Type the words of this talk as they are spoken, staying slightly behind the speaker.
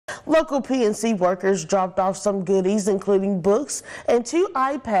Local PNC workers dropped off some goodies, including books and 2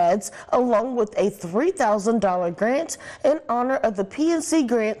 iPads, along with a $3,000 grant in honor of the PNC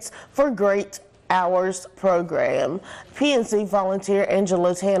Grants for Great Hours program. PNC volunteer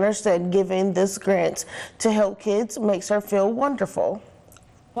Angela Tanner said giving this grant to help kids makes her feel wonderful.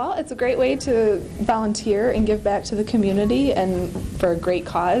 Well, it's a great way to volunteer and give back to the community and for a great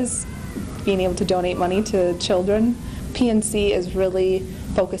cause, being able to donate money to children. PNC is really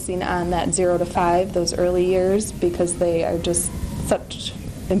focusing on that 0 to 5, those early years, because they are just such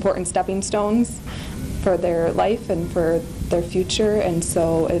important stepping stones for their life and for their future. And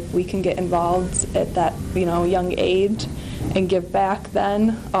so if we can get involved at that young age and give back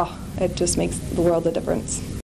then, it just makes the world a difference.